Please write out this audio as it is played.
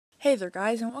Hey there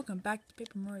guys, and welcome back to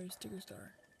Paper Mario Sticker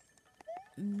Star.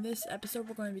 In this episode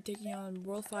we're going to be taking on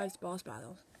World 5's boss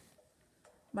battle.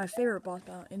 My favorite boss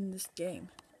battle in this game.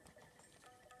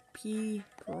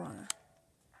 Piranha.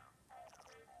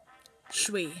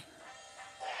 Shui.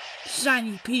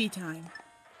 Shiny Petey time.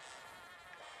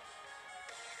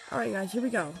 Alright guys, here we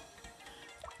go.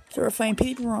 So we're playing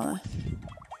Petey Piranha.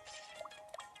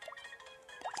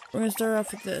 We're going to start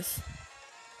off with this.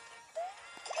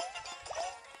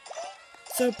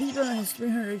 So Petey Piranha has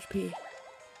 300 HP.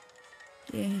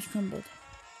 Yeah, he's crumbled.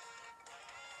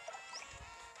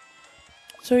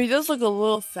 So he does look a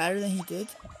little fatter than he did.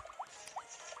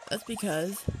 That's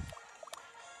because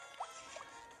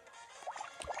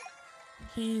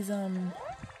he's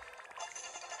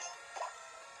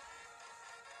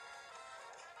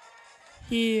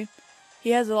he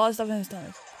has a lot of stuff in his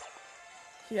stomach.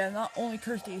 Yeah, not only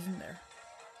Kirsty's in there.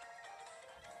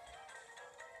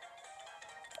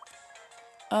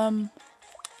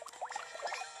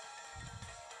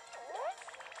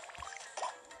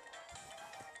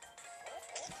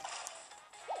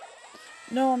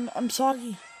 No, I'm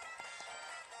soggy.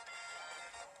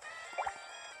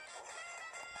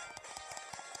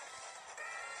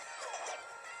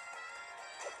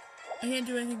 I can't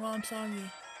do anything while I'm soggy.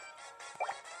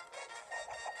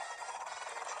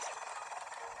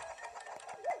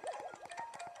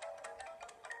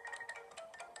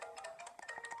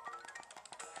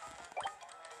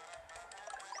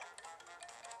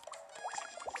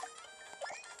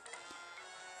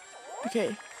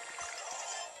 Okay.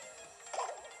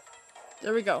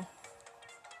 There we go.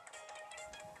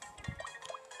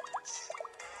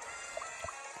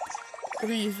 We're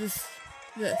gonna use this.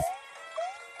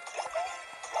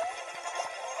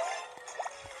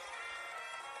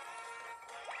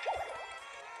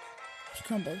 It's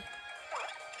crumbled.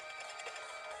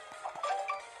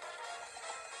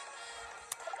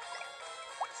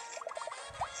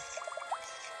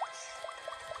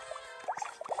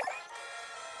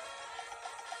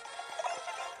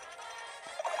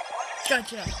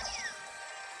 Gotcha.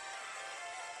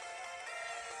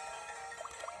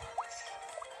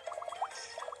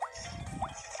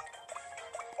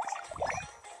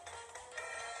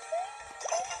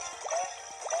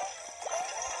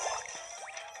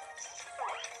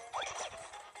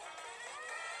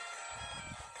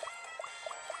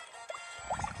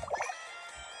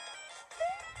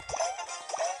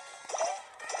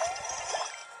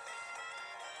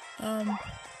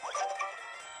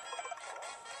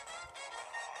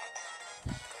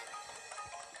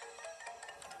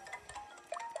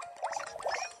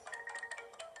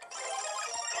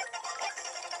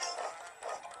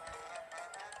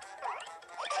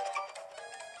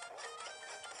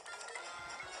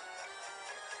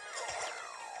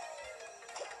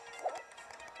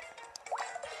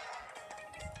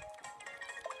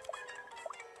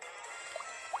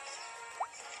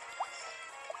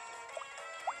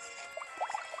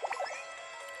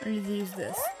 I need to use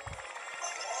this.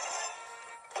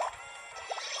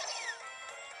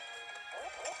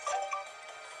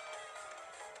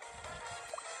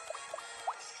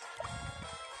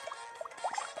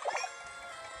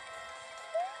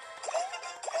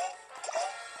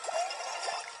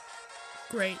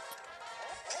 Great.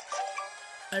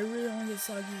 I really want to get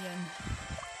soggy again.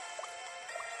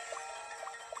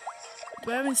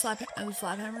 Do I have any slap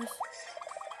hammers?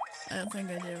 I don't think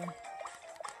I do.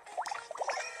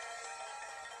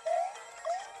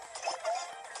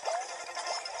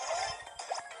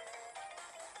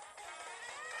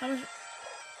 How much?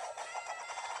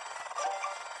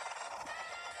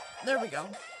 There we go.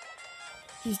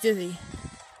 He's dizzy.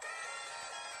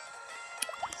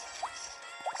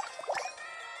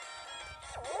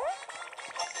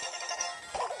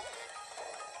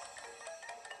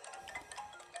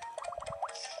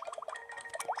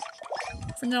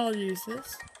 For now, I'll use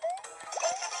this.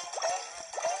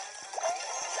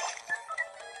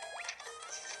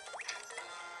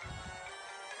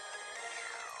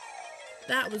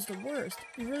 That was the worst.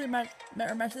 We really met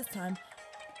our match this time,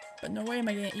 but no way am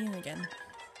I getting eaten again.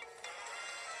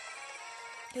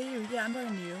 Hey you, yeah, I'm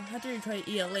talking to you. How dare you try to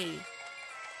eat a lady?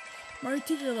 Mario,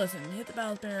 teach you a lesson. Hit the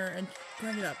balance banner and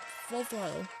crank it up. Full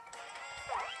throttle.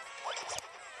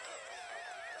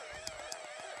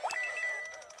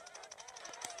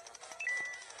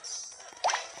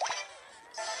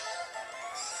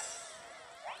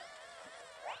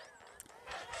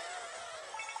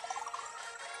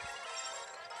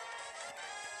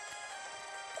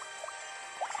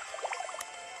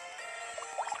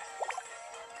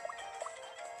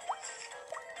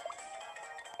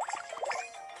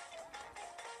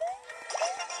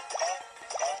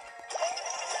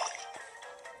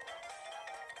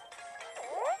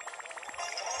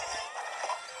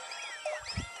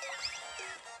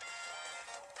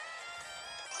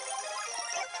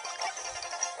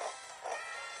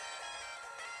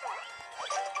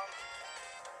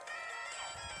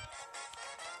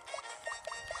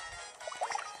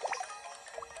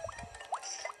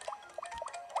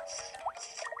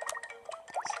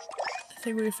 I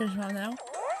think we can finish him out now.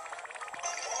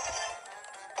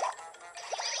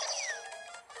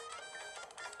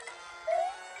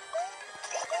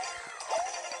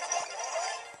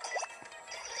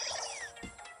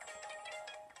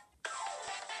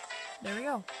 There we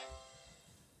go.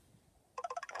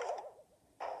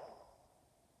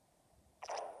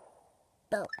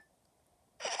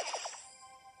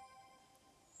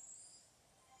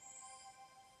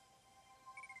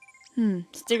 Boom.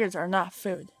 Stickers are not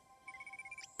food.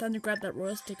 Time to grab that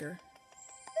royal sticker.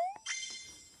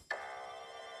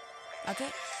 That's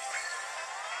it.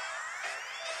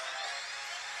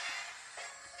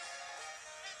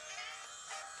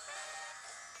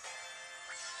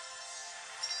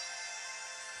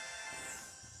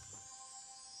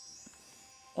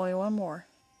 Only one more.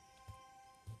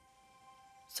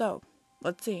 So,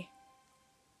 let's see.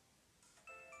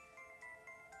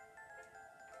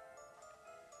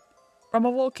 From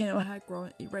a volcano had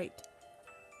grown a rate.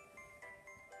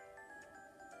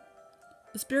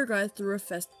 The spirit guide threw a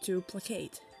fest to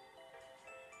placate.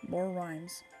 More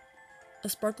rhymes. A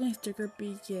sparkling sticker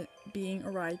being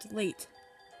arrived late.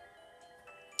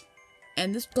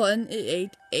 And this glutton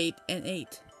it ate, and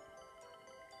ate.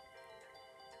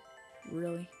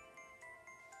 Really?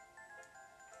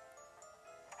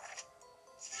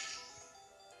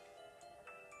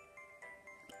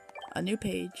 A new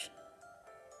page.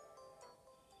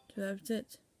 So that's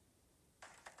it.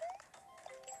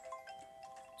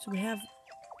 So we have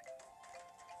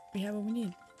what we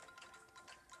need.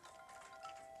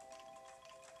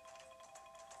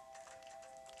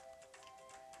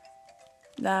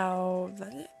 Now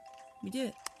that's it. We did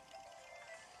it.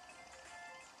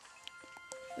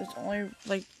 There's only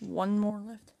like one more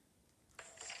left.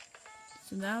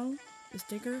 So now the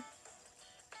sticker.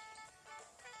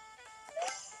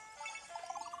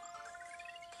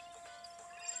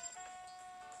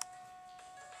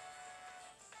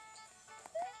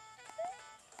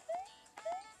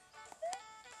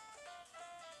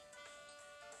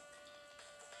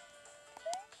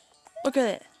 Look at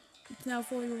it. It's now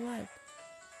fully revived.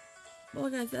 Well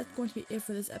guys, that's going to be it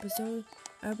for this episode.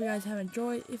 I hope you guys have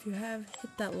enjoyed. If you have,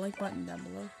 hit that like button down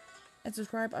below. And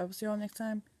subscribe. I will see you all next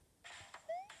time.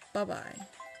 Bye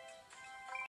bye.